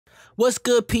What's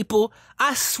good, people?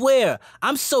 I swear,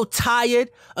 I'm so tired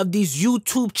of these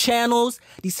YouTube channels,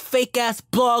 these fake-ass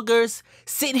bloggers,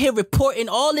 sitting here reporting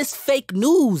all this fake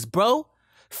news, bro.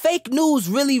 Fake news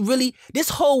really, this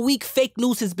whole week, fake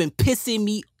news has been pissing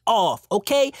me off,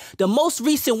 okay? The most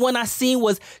recent one I seen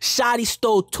was Shotti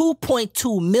stole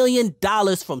 $2.2 million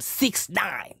from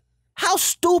 6ix9ine. How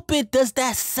stupid does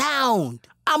that sound?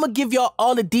 I'm gonna give y'all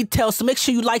all the details, so make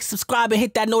sure you like, subscribe, and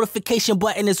hit that notification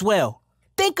button as well.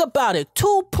 Think about it,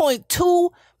 $2.2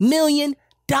 million.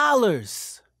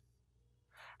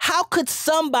 How could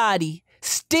somebody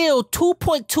steal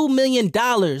 $2.2 million?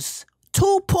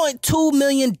 $2.2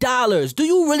 million. Do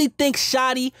you really think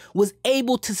Shotti was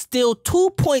able to steal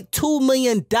 $2.2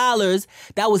 million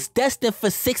that was destined for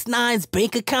 6ix9ine's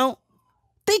bank account?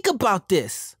 Think about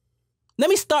this. Let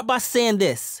me start by saying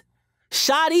this.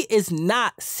 Shotti is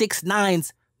not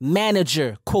 6ix9ine's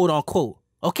manager, quote unquote,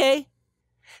 okay?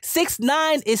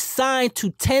 6ix9ine is signed to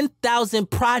 10,000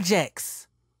 projects,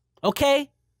 okay?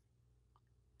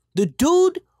 The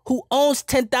dude who owns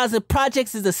 10,000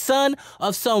 projects is the son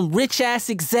of some rich-ass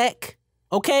exec,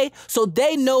 okay? So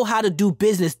they know how to do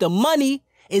business. The money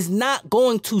is not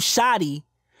going to Shotti.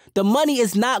 The money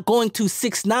is not going to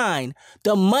 6ix9ine.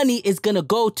 The money is going to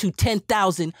go to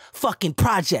 10,000 fucking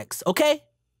projects, okay?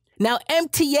 Now,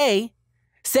 MTA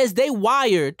says they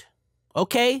wired,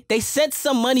 okay? They sent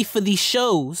some money for these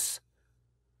shows.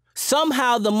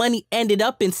 Somehow the money ended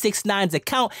up in 6ix9ine's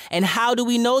account. And how do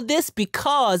we know this?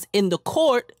 Because in the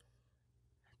court,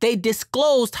 they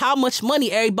disclosed how much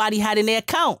money everybody had in their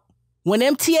account. When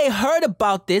MTA heard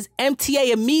about this,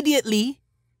 MTA immediately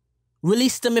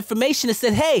released some information and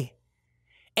said, hey,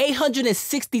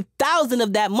 $860,000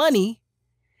 of that money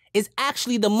is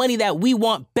actually the money that we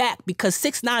want back because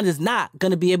 6ix9ine is not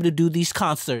going to be able to do these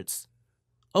concerts.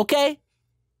 Okay?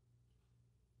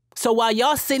 So while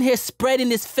y'all sitting here spreading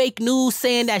this fake news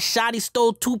saying that Shotti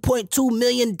stole $2.2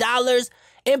 million,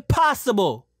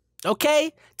 impossible.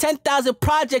 Okay? 10,000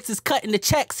 projects is cutting the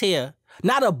checks here.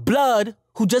 Not a blood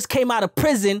who just came out of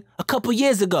prison a couple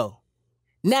years ago.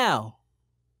 Now,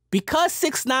 because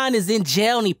 6ix9ine is in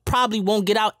jail and he probably won't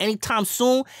get out anytime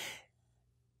soon,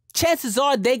 chances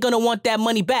are they're going to want that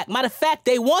money back. Matter of fact,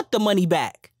 they want the money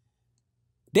back.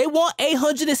 They want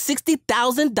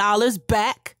 $860,000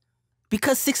 back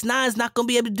because 6ix9ine is not going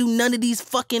to be able to do none of these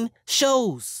fucking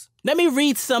shows. Let me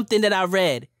read something that I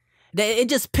read. It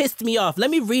just pissed me off. Let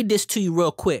me read this to you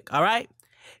real quick, all right?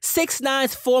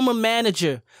 6ix9ine's former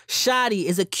manager, Shotti,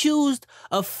 is accused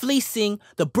of fleecing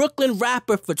the Brooklyn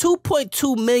rapper for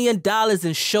 $2.2 million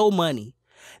in show money.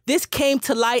 This came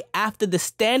to light after the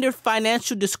standard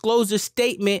financial disclosure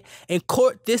statement in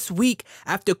court this week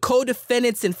after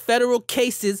co-defendants in federal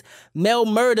cases, Mel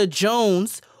Murder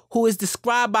Jones, who is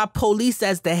described by police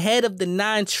as the head of the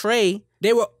 9 Tray,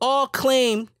 they were all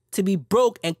claimed to be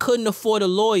broke and couldn't afford a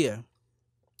lawyer.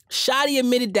 Shotti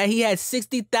admitted that he had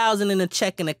 $60,000 in a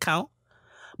checking account,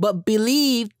 but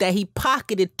believed that he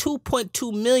pocketed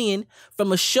 $2.2 million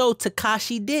from a show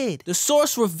Tekashi did. The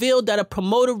source revealed that a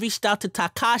promoter reached out to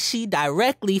Tekashi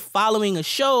directly following a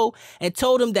show and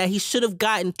told him that he should have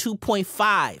gotten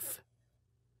 $2.5.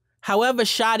 However,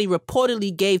 Shotti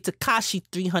reportedly gave Tekashi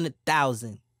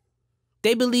 $300,000.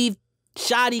 They believe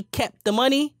Shotti kept the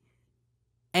money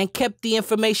and kept the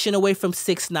information away from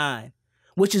 6ix9ine,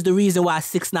 which is the reason why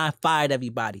 6ix9ine fired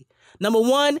everybody. Number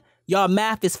one, y'all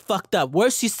math is fucked up.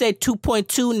 Worse, you say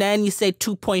 2.2, then you say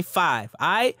 2.5, all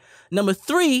right? Number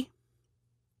three,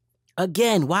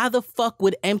 again, why the fuck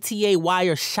would MTA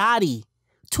wire Shotti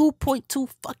 $2.2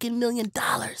 fucking million?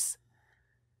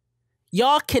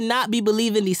 Y'all cannot be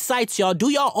believing these sites, y'all. Do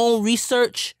your own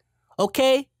research,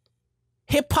 okay?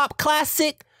 Hip Hop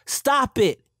Classic, stop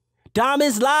it.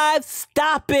 DomisLive,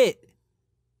 stop it.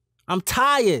 I'm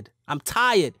tired. I'm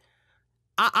tired.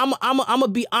 I'm gonna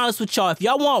be honest with y'all. If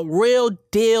y'all want real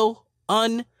deal,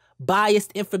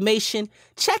 unbiased information,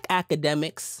 check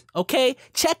academics, okay?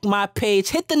 Check my page,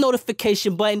 hit the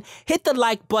notification button, hit the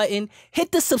like button,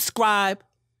 hit the subscribe.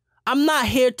 I'm not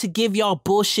here to give y'all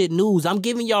bullshit news. I'm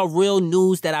giving y'all real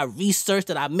news that I researched,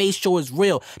 that I made sure is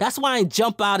real. That's why I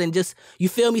jump out and just, you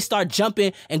feel me, start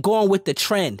jumping and going with the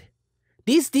trend.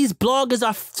 These bloggers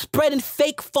are spreading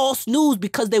fake false news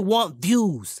because they want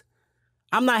views.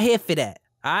 I'm not here for that,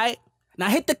 all right? Now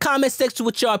hit the comment section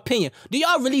with your opinion. Do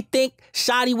y'all really think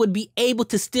Shotti would be able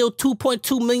to steal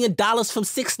 $2.2 million from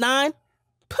 6ix9ine?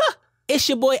 Puh. It's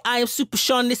your boy, I am Super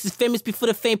Sean, and this is Famous Before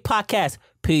the Fame podcast.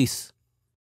 Peace.